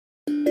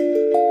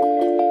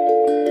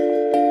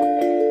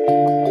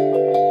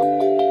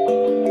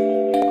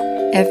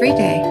Every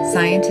day,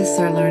 scientists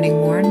are learning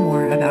more and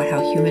more about how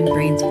human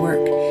brains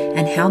work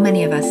and how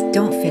many of us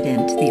don't fit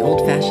into the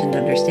old-fashioned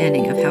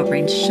understanding of how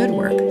brains should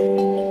work.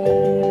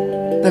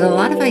 But a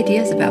lot of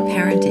ideas about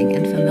parenting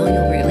and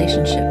familial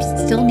relationships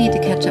still need to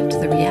catch up to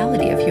the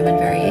reality of human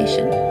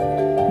variation.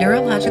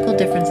 Neurological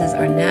differences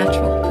are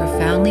natural,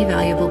 profoundly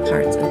valuable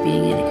parts of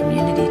being in a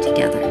community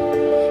together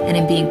and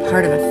in being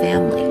part of a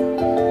family.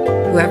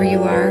 Whoever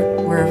you are,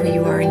 wherever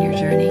you are in your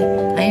journey,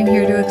 I am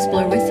here to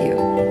explore with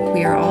you.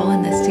 We are all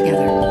in this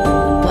together.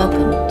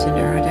 Welcome to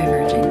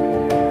Neurodiverging.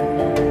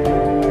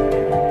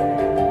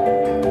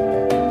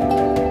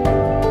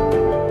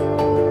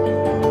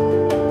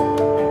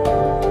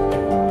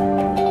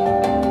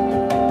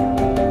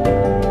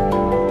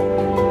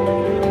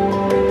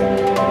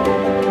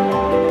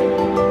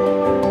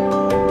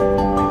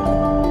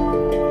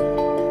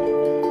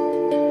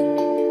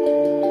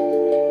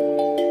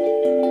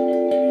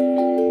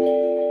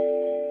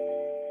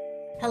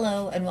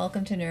 Hello and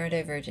welcome to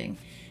Neurodiverging.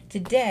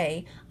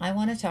 Today, I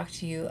want to talk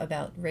to you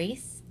about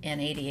race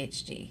and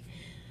ADHD.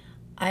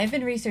 I've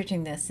been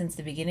researching this since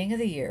the beginning of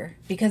the year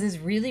because it's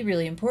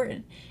really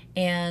important.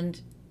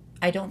 And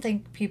I don't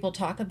think people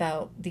talk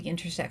about the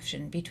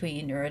intersection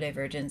between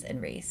neurodivergence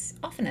and race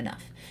often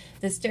enough.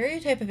 The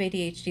stereotype of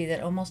ADHD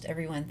that almost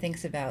everyone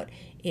thinks about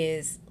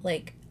is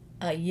like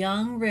a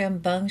young,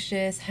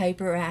 rambunctious,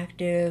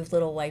 hyperactive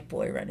little white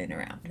boy running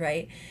around,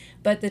 right?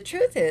 But the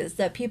truth is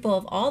that people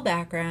of all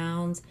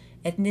backgrounds,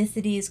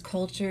 ethnicities,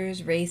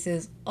 cultures,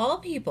 races, all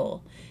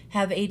people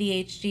have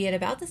ADHD at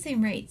about the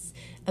same rates.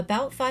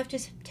 About 5 to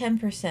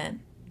 10%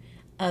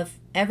 of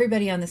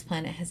everybody on this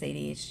planet has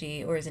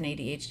ADHD or is an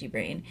ADHD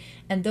brain,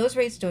 and those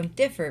rates don't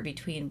differ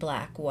between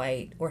Black,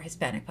 white, or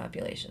Hispanic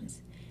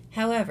populations.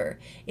 However,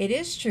 it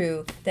is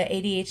true that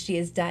ADHD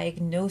is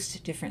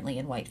diagnosed differently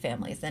in white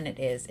families than it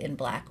is in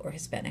Black or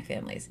Hispanic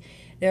families.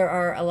 There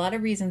are a lot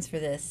of reasons for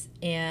this,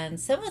 and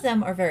some of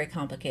them are very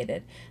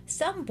complicated.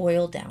 Some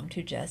boil down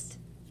to just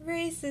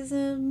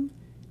racism.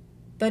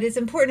 But it's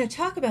important to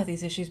talk about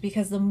these issues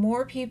because the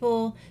more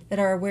people that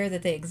are aware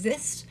that they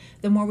exist,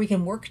 the more we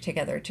can work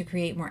together to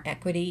create more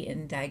equity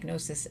in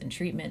diagnosis and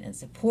treatment and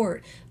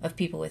support of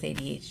people with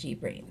ADHD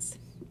brains.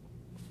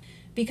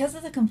 Because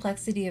of the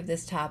complexity of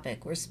this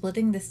topic, we're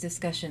splitting this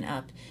discussion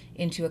up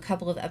into a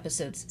couple of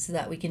episodes so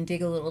that we can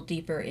dig a little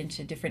deeper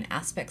into different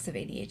aspects of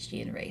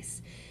ADHD and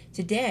race.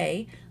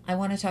 Today, I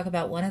want to talk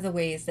about one of the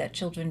ways that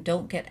children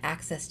don't get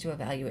access to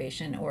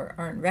evaluation or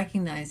aren't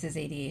recognized as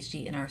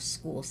ADHD in our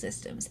school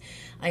systems.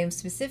 I am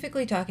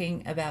specifically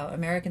talking about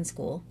American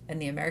school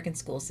and the American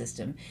school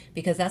system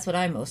because that's what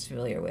I'm most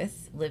familiar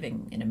with,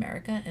 living in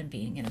America and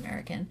being an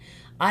American.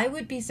 I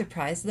would be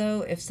surprised,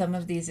 though, if some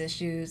of these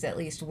issues at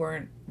least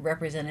weren't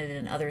represented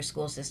in other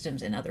school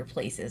systems in other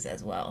places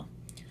as well.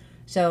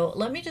 So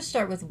let me just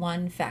start with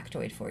one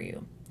factoid for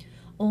you.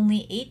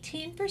 Only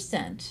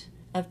 18%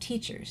 of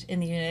teachers in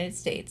the United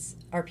States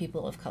are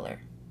people of color.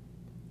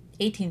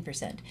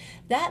 18%.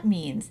 That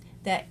means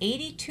that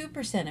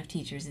 82% of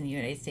teachers in the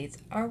United States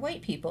are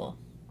white people.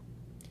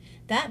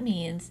 That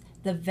means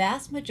the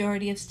vast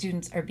majority of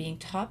students are being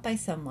taught by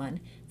someone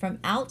from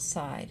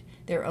outside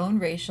their own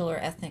racial or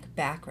ethnic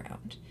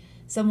background,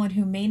 someone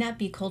who may not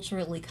be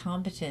culturally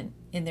competent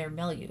in their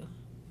milieu.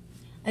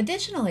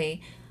 Additionally,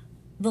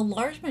 the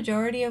large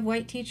majority of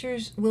white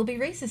teachers will be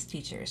racist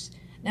teachers.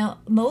 Now,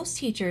 most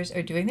teachers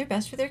are doing their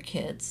best for their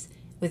kids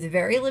with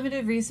very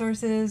limited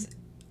resources,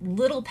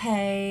 little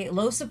pay,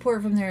 low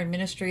support from their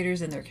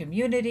administrators in their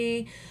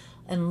community,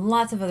 and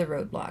lots of other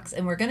roadblocks.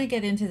 And we're going to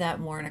get into that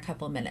more in a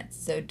couple of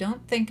minutes. So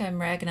don't think I'm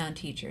ragging on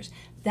teachers.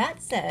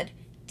 That said,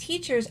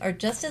 teachers are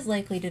just as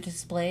likely to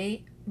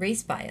display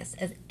race bias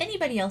as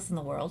anybody else in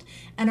the world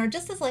and are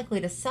just as likely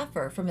to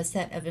suffer from a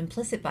set of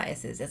implicit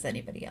biases as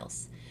anybody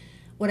else.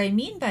 What I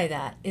mean by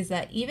that is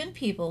that even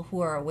people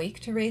who are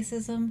awake to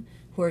racism,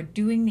 who are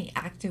doing the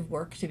active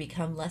work to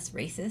become less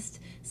racist,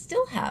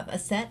 still have a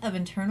set of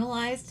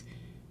internalized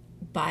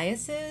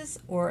biases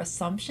or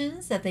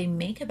assumptions that they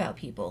make about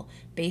people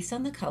based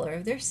on the color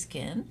of their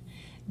skin,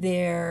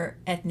 their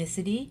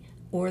ethnicity,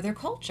 or their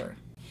culture.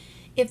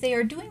 If they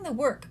are doing the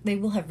work, they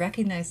will have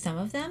recognized some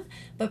of them,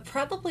 but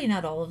probably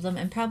not all of them,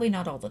 and probably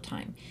not all the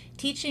time.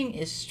 Teaching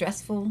is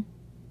stressful,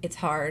 it's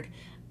hard.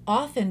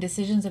 Often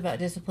decisions about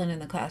discipline in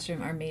the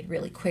classroom are made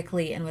really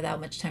quickly and without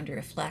much time to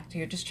reflect.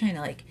 You're just trying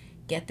to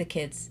get the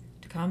kids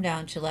to calm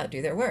down, chill out,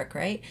 do their work,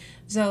 right?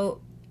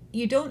 So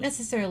you don't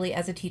necessarily,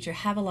 as a teacher,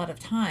 have a lot of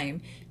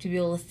time to be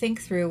able to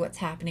think through what's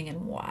happening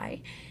and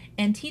why.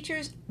 And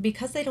teachers,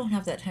 because they don't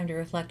have that time to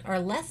reflect, are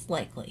less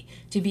likely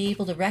to be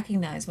able to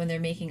recognize when they're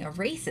making a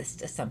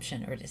racist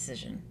assumption or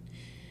decision.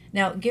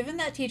 Now, given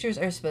that teachers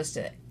are supposed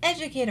to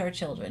educate our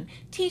children,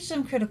 teach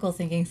them critical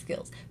thinking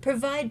skills,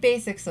 provide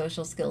basic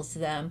social skills to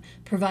them,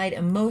 provide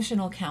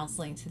emotional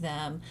counseling to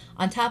them,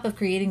 on top of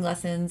creating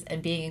lessons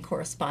and being in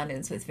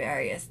correspondence with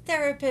various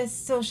therapists,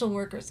 social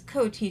workers,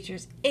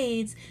 co-teachers,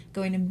 aides,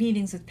 going to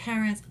meetings with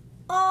parents,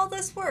 all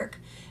this work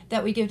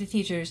that we give to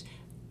teachers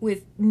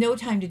with no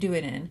time to do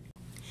it in,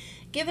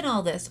 Given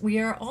all this, we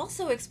are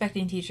also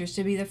expecting teachers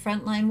to be the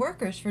frontline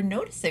workers for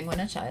noticing when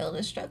a child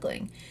is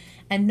struggling.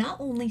 And not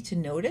only to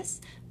notice,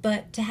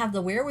 but to have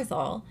the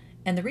wherewithal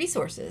and the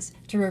resources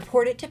to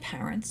report it to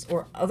parents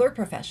or other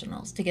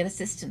professionals to get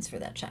assistance for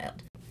that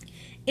child.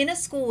 In a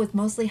school with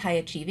mostly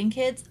high-achieving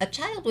kids, a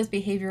child with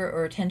behavior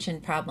or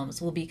attention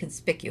problems will be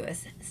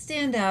conspicuous,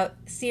 stand out,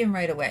 see them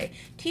right away.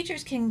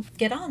 Teachers can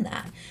get on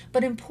that.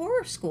 But in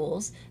poorer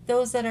schools,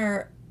 those that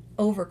are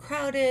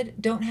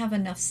overcrowded, don't have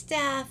enough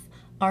staff,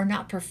 are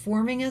not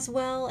performing as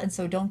well, and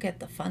so don't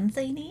get the funds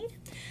they need,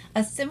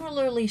 a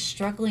similarly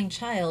struggling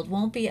child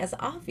won't be as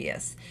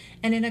obvious.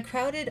 And in a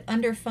crowded,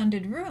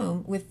 underfunded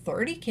room with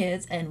 30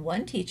 kids and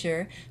one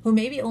teacher who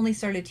maybe only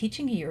started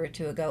teaching a year or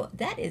two ago,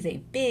 that is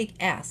a big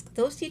ask.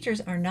 Those teachers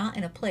are not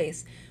in a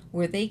place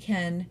where they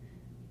can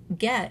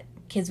get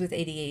kids with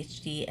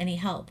ADHD any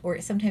help, or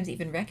sometimes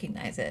even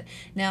recognize it.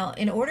 Now,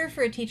 in order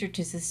for a teacher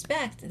to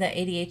suspect that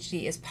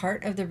ADHD is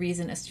part of the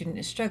reason a student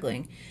is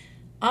struggling,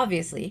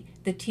 obviously,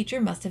 the teacher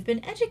must have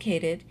been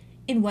educated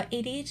in what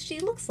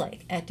ADHD looks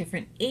like at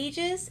different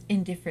ages,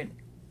 in different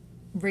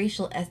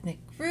racial ethnic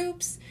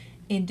groups,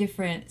 in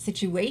different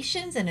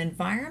situations and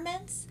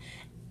environments.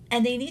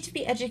 And they need to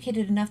be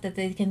educated enough that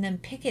they can then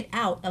pick it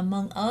out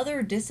among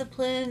other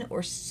discipline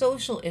or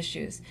social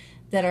issues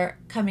that are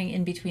coming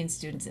in between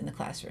students in the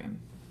classroom.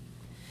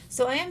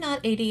 So I am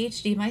not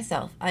ADHD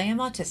myself. I am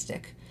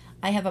autistic.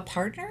 I have a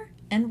partner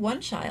and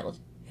one child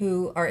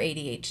who are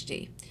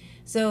ADHD.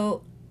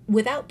 So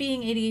without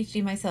being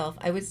ADHD myself,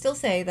 I would still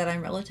say that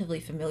I'm relatively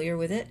familiar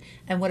with it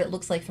and what it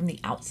looks like from the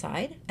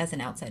outside as an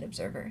outside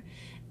observer.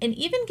 And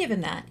even given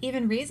that,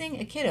 even raising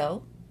a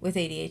kiddo with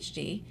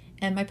ADHD,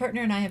 and my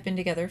partner and I have been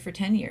together for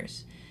 10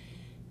 years,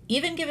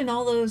 even given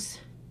all those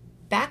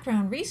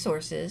background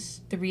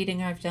resources, the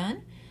reading I've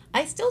done,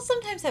 I still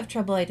sometimes have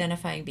trouble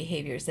identifying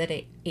behaviors that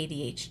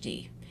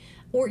ADHD,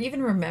 or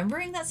even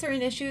remembering that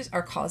certain issues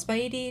are caused by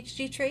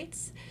ADHD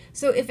traits.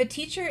 So if a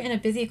teacher in a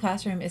busy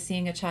classroom is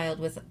seeing a child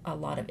with a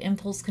lot of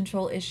impulse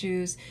control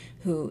issues,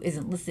 who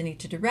isn't listening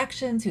to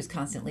directions, who's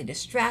constantly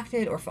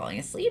distracted or falling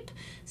asleep,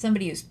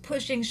 somebody who's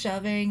pushing,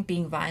 shoving,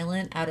 being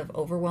violent out of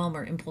overwhelm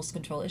or impulse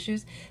control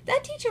issues,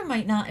 that teacher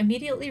might not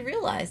immediately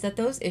realize that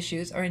those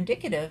issues are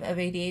indicative of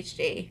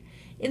ADHD.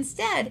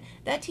 Instead,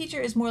 that teacher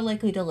is more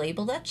likely to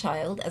label that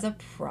child as a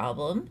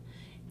problem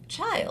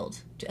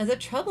child, as a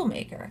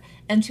troublemaker,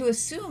 and to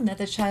assume that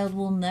the child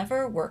will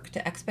never work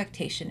to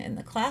expectation in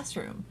the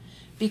classroom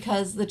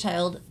because the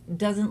child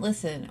doesn't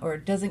listen or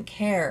doesn't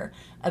care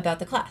about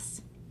the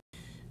class.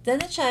 Then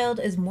the child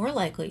is more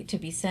likely to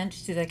be sent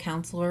to the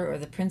counselor or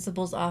the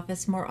principal's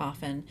office more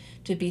often,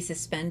 to be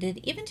suspended,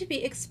 even to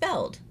be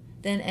expelled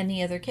than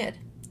any other kid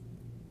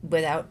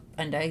without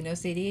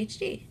undiagnosed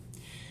ADHD.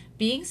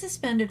 Being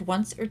suspended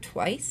once or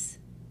twice,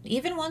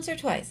 even once or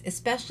twice,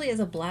 especially as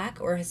a Black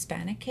or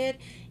Hispanic kid,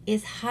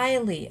 is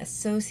highly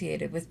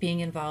associated with being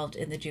involved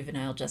in the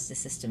juvenile justice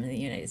system in the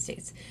United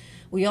States.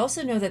 We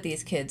also know that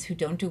these kids who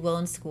don't do well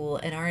in school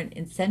and aren't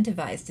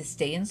incentivized to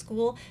stay in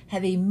school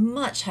have a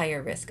much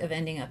higher risk of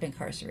ending up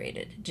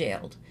incarcerated,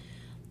 jailed.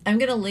 I'm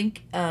going to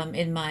link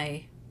in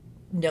my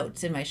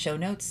notes, in my show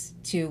notes,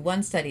 to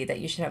one study that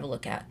you should have a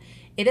look at.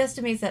 It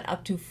estimates that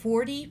up to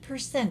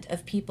 40%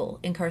 of people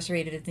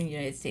incarcerated in the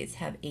United States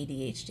have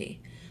ADHD.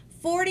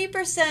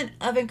 40%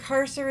 of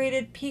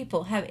incarcerated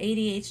people have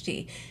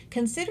ADHD.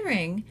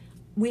 Considering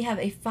we have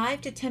a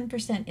 5 to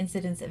 10%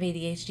 incidence of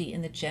ADHD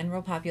in the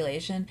general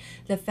population,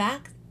 the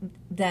fact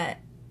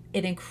that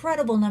an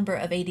incredible number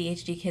of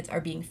ADHD kids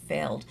are being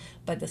failed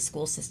by the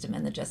school system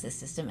and the justice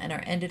system and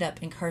are ended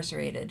up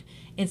incarcerated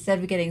instead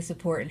of getting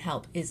support and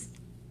help is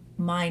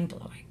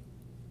mind-blowing.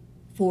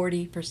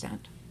 40%.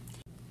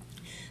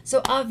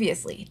 So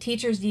obviously,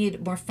 teachers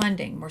need more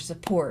funding, more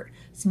support,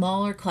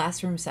 smaller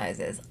classroom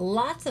sizes,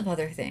 lots of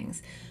other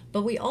things.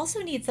 But we also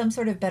need some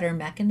sort of better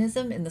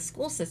mechanism in the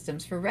school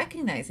systems for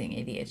recognizing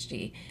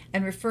ADHD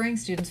and referring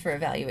students for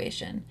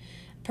evaluation.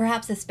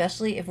 Perhaps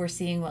especially if we're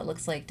seeing what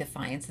looks like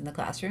defiance in the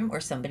classroom or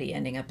somebody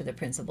ending up in the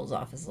principal's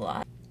office a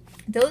lot.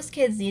 Those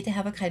kids need to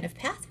have a kind of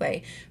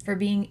pathway for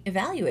being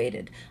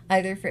evaluated,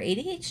 either for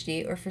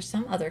ADHD or for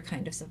some other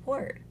kind of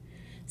support.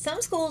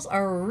 Some schools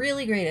are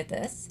really great at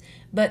this,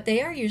 but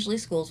they are usually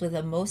schools with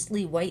a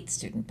mostly white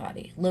student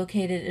body,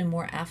 located in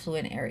more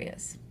affluent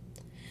areas.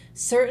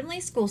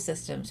 Certainly school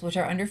systems which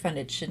are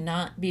underfunded should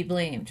not be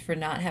blamed for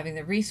not having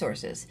the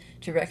resources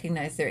to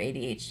recognize their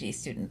ADHD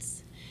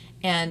students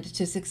and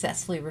to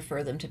successfully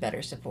refer them to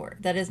better support.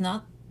 That is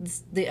not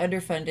the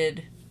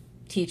underfunded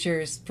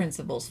teachers,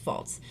 principals'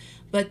 faults.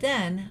 But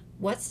then,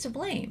 what's to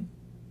blame?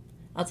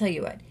 I'll tell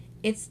you what,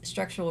 it's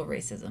structural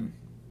racism.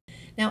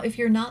 Now, if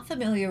you're not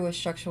familiar with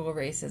structural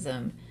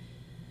racism,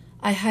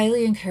 I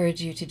highly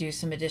encourage you to do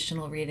some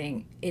additional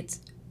reading.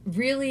 It's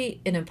really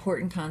an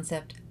important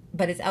concept,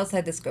 but it's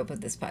outside the scope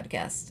of this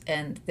podcast,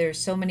 and there's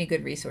so many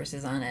good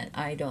resources on it.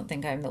 I don't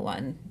think I'm the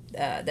one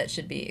that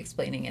should be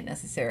explaining it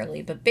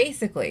necessarily, but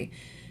basically,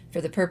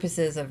 for the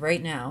purposes of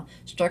right now,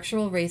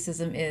 structural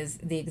racism is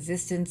the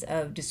existence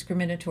of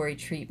discriminatory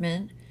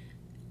treatment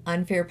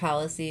unfair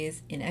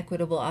policies,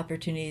 inequitable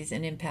opportunities,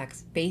 and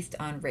impacts based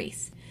on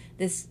race.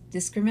 This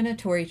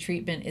discriminatory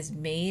treatment is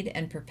made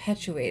and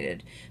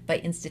perpetuated by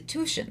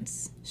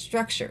institutions,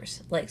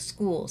 structures like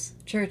schools,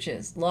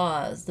 churches,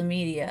 laws, the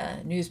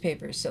media,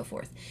 newspapers, so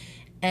forth.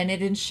 And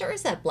it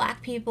ensures that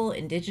Black people,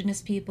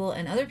 Indigenous people,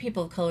 and other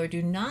people of color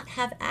do not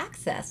have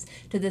access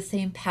to the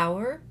same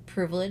power,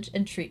 privilege,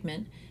 and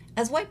treatment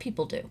as white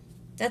people do.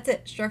 That's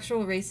it,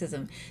 structural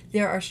racism.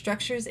 There are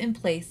structures in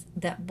place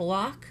that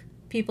block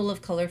people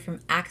of color from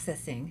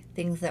accessing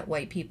things that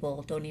white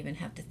people don't even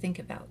have to think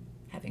about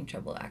having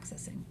trouble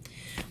accessing.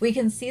 We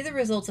can see the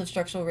results of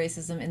structural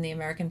racism in the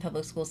American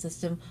public school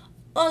system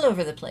all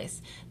over the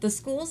place. The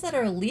schools that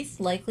are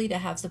least likely to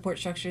have support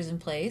structures in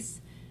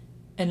place,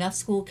 enough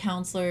school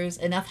counselors,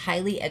 enough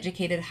highly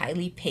educated,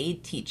 highly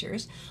paid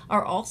teachers,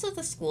 are also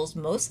the schools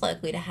most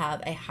likely to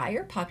have a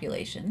higher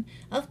population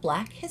of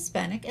Black,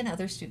 Hispanic, and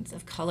other students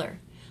of color.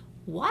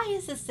 Why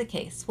is this the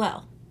case?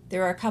 Well,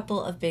 there are a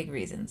couple of big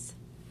reasons.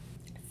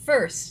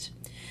 First,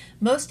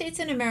 most states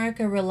in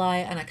America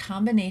rely on a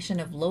combination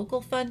of local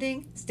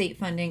funding, state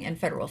funding, and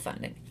federal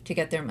funding to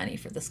get their money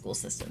for the school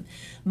system.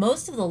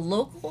 Most of the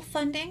local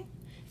funding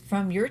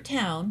from your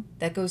town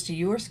that goes to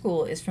your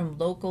school is from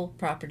local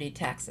property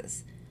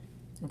taxes.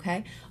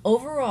 Okay?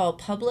 Overall,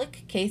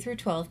 public K through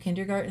 12,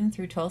 kindergarten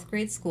through 12th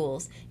grade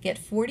schools get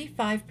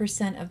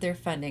 45% of their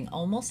funding,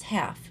 almost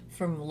half,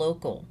 from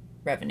local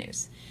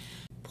revenues.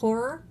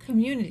 Poorer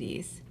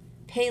communities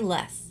pay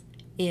less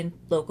in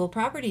local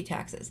property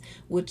taxes,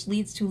 which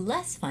leads to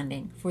less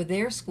funding for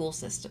their school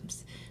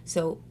systems.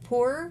 So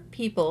poorer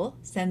people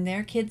send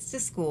their kids to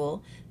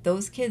school.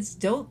 Those kids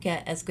don't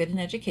get as good an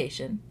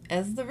education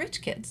as the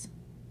rich kids.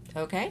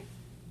 Okay?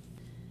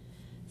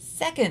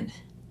 Second,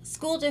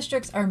 school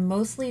districts are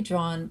mostly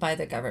drawn by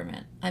the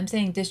government. I'm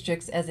saying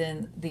districts as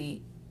in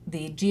the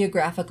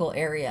geographical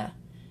area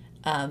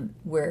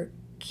where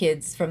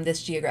kids from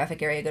this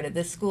geographic area go to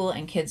this school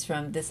and kids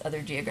from this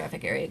other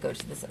geographic area go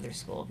to this other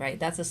school, right?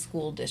 That's a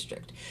school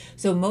district.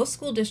 So most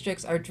school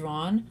districts are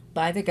drawn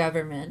by the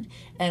government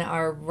and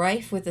are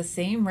rife with the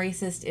same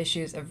racist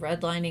issues of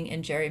redlining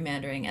and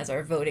gerrymandering as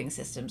our voting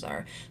systems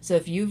are. So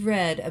if you've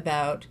read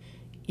about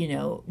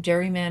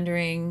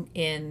gerrymandering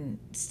in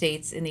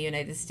states in the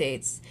United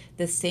States,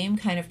 the same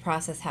kind of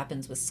process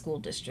happens with school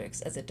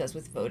districts as it does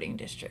with voting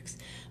districts.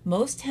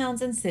 Most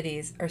towns and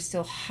cities are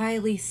still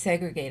highly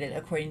segregated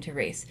according to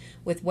race,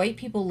 with white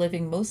people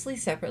living mostly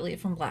separately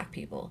from Black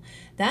people.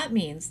 That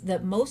means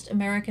that most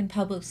American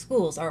public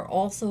schools are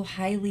also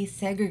highly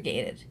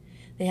segregated.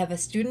 They have a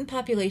student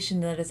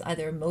population that is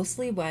either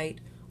mostly white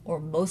or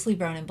mostly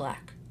brown and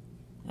Black.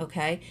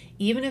 Okay?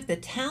 Even if the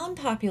town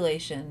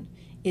population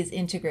is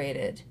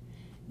integrated,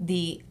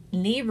 the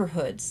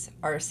neighborhoods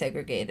are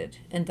segregated,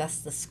 and thus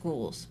the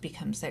schools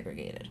become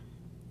segregated.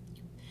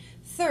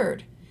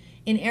 Third,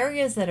 in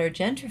areas that are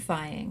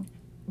gentrifying,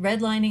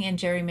 redlining and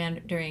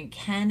gerrymandering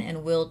can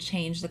and will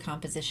change the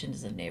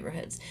compositions of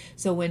neighborhoods.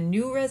 So when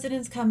new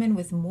residents come in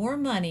with more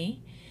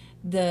money,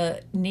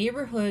 the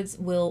neighborhoods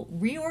will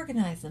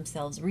reorganize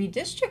themselves,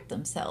 redistrict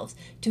themselves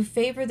to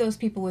favor those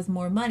people with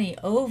more money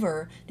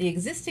over the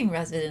existing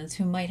residents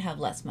who might have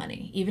less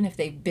money, even if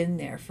they've been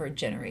there for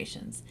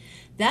generations.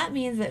 That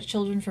means that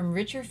children from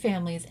richer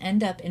families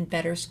end up in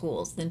better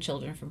schools than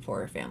children from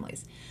poorer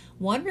families.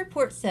 One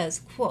report says,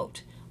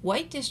 quote,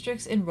 white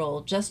districts enroll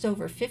just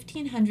over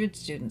 1,500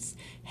 students,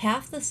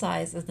 half the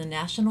size of the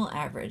national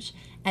average,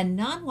 and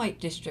non-white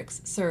districts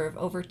serve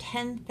over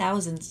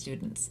 10,000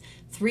 students,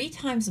 3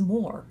 times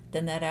more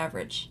than that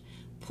average.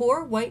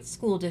 Poor white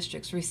school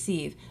districts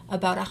receive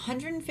about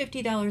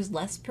 $150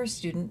 less per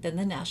student than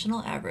the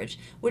national average,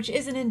 which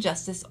is an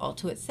injustice all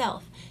to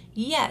itself.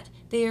 Yet,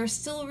 they are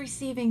still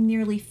receiving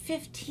nearly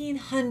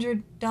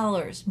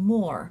 $1,500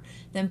 more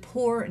than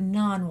poor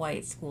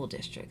non-white school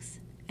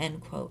districts.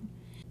 End quote.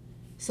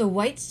 So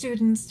white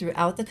students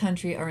throughout the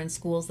country are in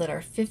schools that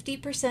are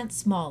 50%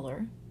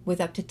 smaller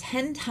with up to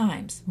 10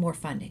 times more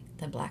funding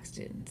than Black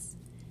students.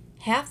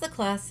 Half the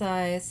class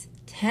size,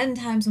 10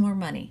 times more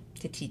money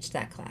to teach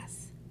that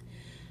class.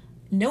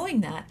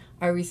 Knowing that,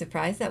 are we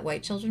surprised that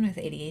white children with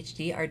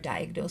ADHD are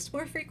diagnosed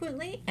more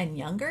frequently and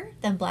younger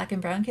than Black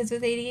and brown kids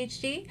with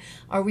ADHD?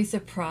 Are we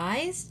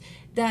surprised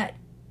that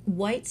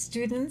white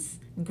students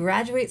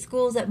graduate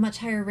schools at much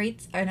higher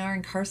rates and are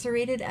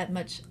incarcerated at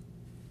much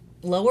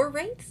lower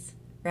rates?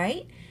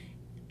 Right?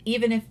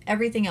 Even if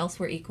everything else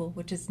were equal,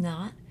 which is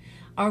not.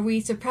 Are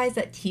we surprised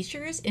that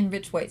teachers in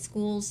rich white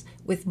schools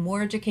with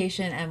more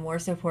education and more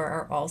support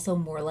are also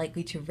more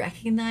likely to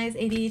recognize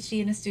ADHD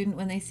in a student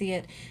when they see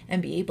it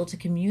and be able to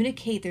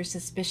communicate their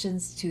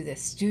suspicions to the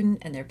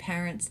student and their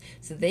parents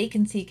so they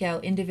can seek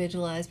out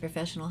individualized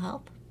professional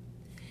help?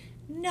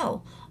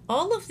 No,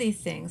 all of these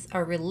things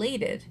are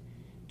related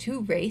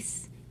to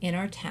race in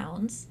our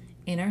towns,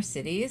 in our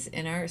cities,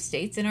 in our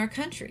states, in our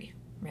country,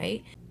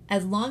 right?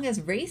 As long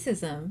as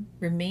racism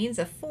remains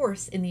a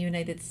force in the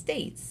United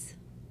States,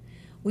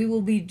 we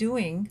will be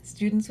doing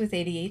students with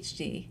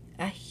ADHD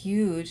a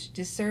huge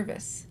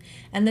disservice.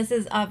 And this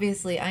is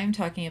obviously, I'm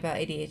talking about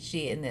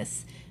ADHD in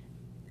this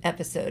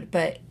episode,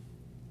 but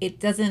it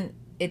doesn't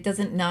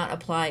not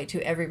apply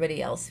to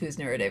everybody else who's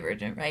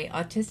neurodivergent, right?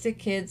 Autistic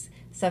kids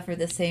suffer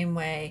the same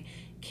way.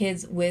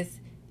 Kids with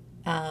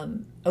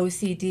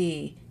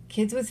OCD,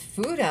 kids with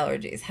food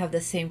allergies have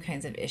the same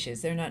kinds of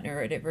issues. They're not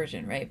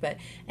neurodivergent, right? But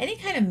any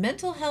kind of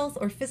mental health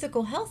or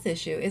physical health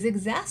issue is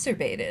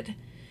exacerbated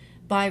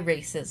by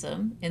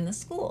racism in the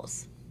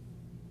schools,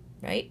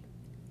 right?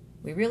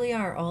 We really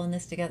are all in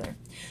this together.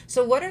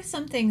 So what are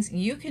some things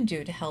you can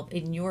do to help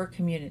in your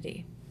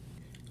community?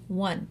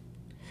 1,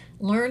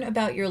 learn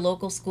about your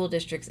local school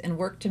districts and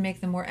work to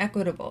make them more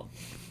equitable.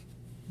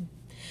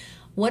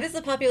 What is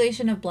the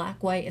population of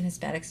Black, white, and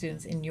Hispanic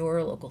students in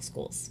your local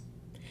schools?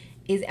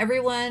 Is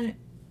everyone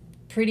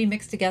pretty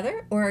mixed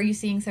together, or are you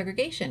seeing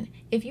segregation?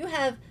 If you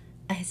have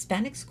a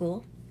Hispanic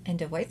school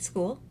and a white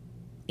school,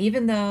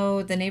 even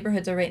though the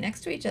neighborhoods are right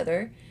next to each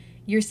other,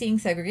 you're seeing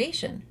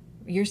segregation.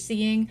 You're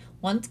seeing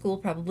one school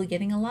probably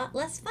getting a lot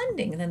less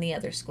funding than the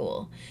other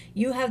school.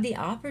 You have the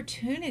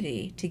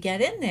opportunity to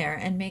get in there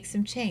and make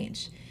some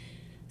change.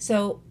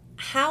 So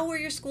how were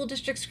your school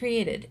districts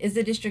created? Is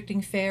the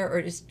districting fair, or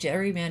is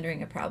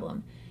gerrymandering a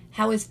problem?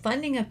 How is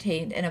funding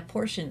obtained and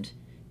apportioned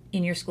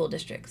in your school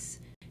districts?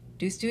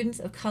 Do students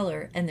of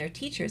color and their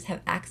teachers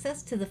have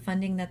access to the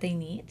funding that they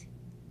need?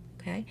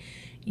 Okay.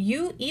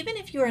 Even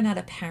if you are not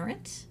a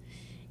parent,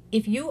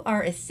 if you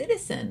are a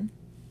citizen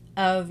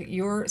of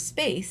your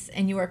space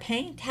and you are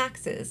paying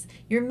taxes,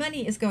 your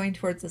money is going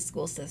towards the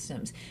school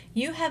systems.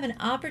 You have an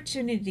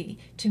opportunity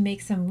to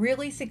make some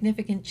really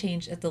significant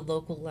change at the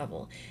local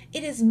level.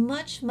 It is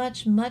much,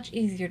 much, much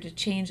easier to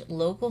change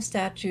local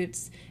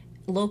statutes,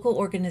 local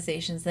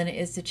organizations, than it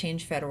is to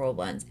change federal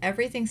ones.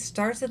 Everything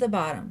starts at the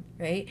bottom,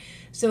 right?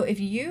 So if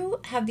you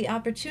have the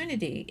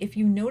opportunity, if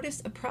you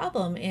notice a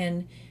problem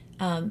in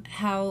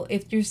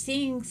if you're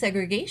seeing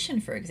segregation,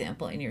 for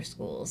example, in your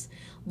schools,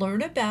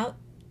 learn about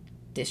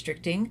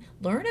districting,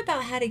 learn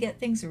about how to get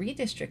things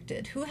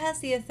redistricted. Who has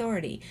the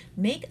authority?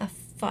 Make a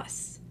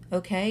fuss,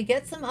 okay?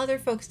 Get some other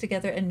folks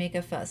together and make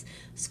a fuss.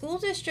 School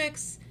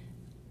districts,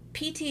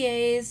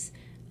 PTAs,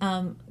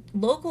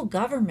 local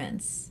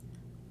governments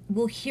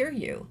will hear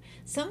you.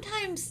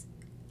 Sometimes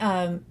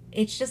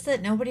it's just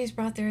that nobody's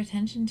brought their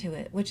attention to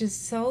it, which is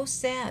so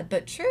sad,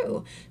 but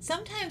true.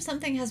 Sometimes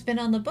something has been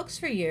on the books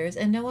for years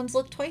and no one's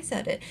looked twice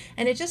at it.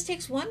 And it just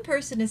takes one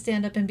person to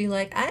stand up and be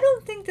like, I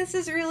don't think this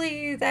is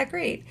really that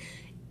great,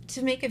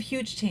 to make a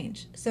huge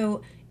change.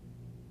 So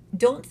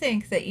don't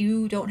think that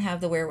you don't have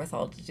the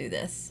wherewithal to do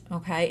this,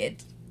 okay?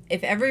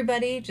 If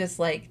everybody just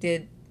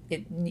did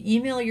it,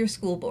 email your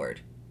school board,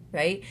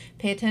 right?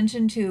 Pay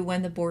attention to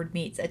when the board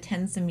meets,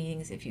 attend some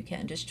meetings if you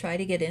can. Just try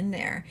to get in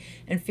there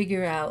and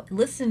figure out,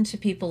 listen to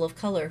people of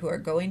color who are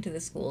going to the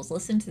schools,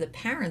 listen to the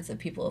parents of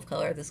people of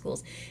color at the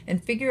schools,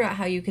 and figure out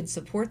how you can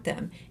support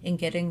them in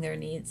getting their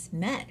needs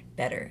met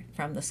better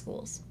from the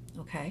schools,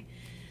 okay?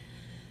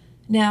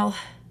 Now,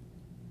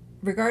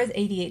 regards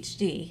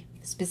ADHD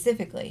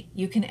specifically,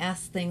 you can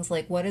ask things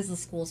like, what is the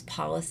school's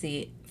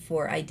policy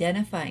for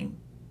identifying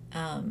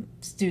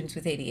students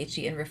with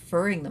ADHD and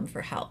referring them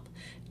for help?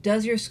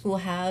 Does your school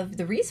have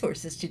the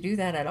resources to do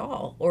that at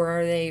all? Or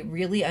are they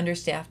really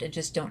understaffed and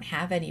just don't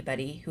have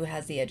anybody who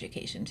has the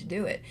education to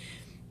do it?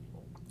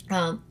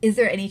 Is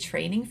there any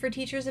training for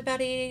teachers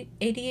about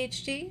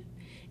ADHD?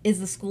 Is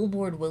the school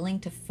board willing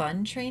to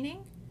fund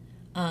training?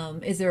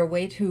 Is there a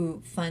way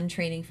to fund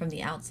training from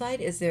the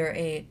outside? Is there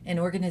an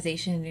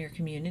organization in your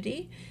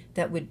community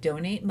that would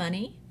donate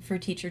money for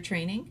teacher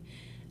training?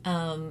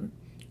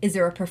 Is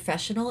there a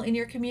professional in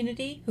your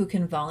community who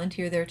can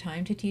volunteer their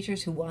time to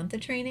teachers who want the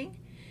training?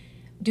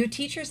 Do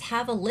teachers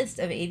have a list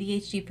of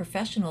ADHD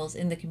professionals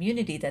in the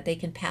community that they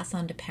can pass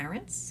on to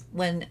parents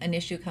when an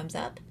issue comes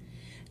up?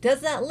 Does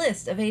that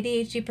list of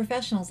ADHD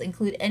professionals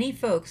include any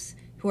folks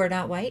who are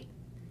not white?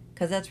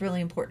 Because that's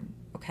really important,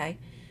 okay?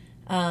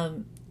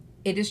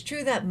 It is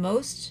true that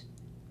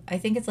I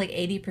think it's like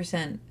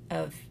 80%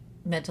 of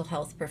mental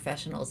health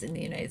professionals in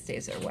the United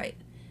States are white.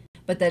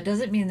 But that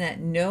doesn't mean that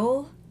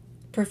no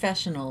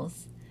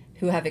professionals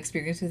who have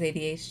experience with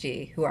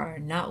ADHD who are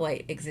not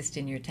white exist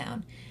in your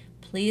town.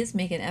 Please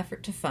make an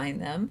effort to find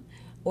them,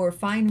 or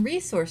find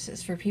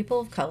resources for people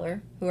of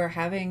color who are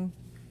having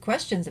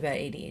questions about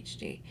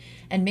ADHD,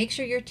 and make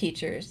sure your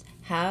teachers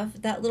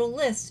have that little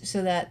list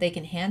so that they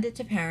can hand it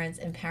to parents,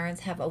 and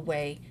parents have a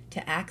way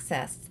to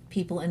access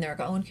people in their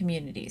own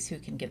communities who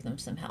can give them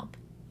some help.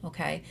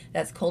 Okay,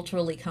 that's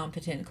culturally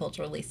competent,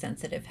 culturally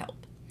sensitive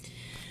help.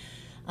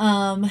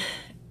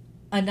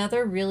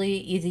 Another really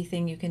easy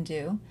thing you can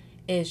do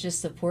is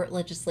just support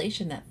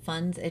legislation that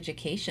funds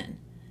education,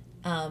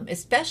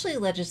 especially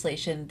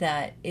legislation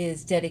that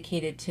is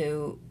dedicated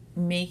to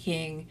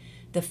making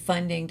the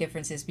funding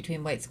differences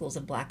between white schools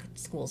and black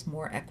schools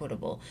more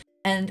equitable.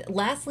 And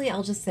lastly,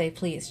 I'll just say,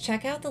 please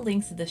check out the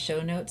links in the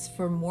show notes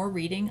for more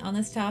reading on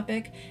this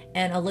topic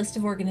and a list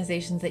of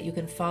organizations that you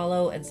can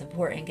follow and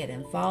support and get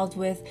involved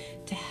with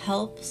to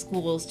help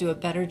schools do a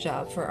better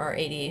job for our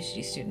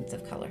ADHD students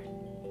of color.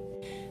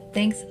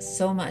 Thanks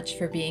so much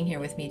for being here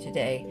with me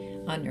today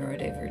on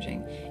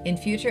Neurodiverging. In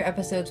future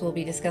episodes, we'll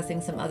be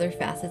discussing some other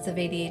facets of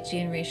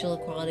ADHD and racial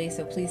equality,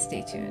 so please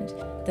stay tuned.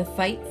 The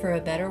fight for a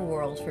better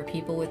world for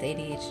people with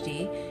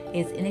ADHD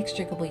is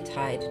inextricably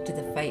tied to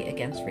the fight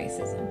against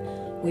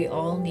racism. We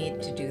all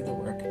need to do the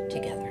work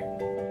together.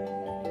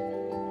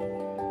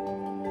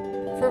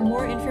 For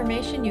more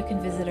information, you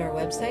can visit our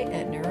website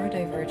at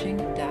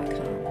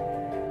neurodiverging.com.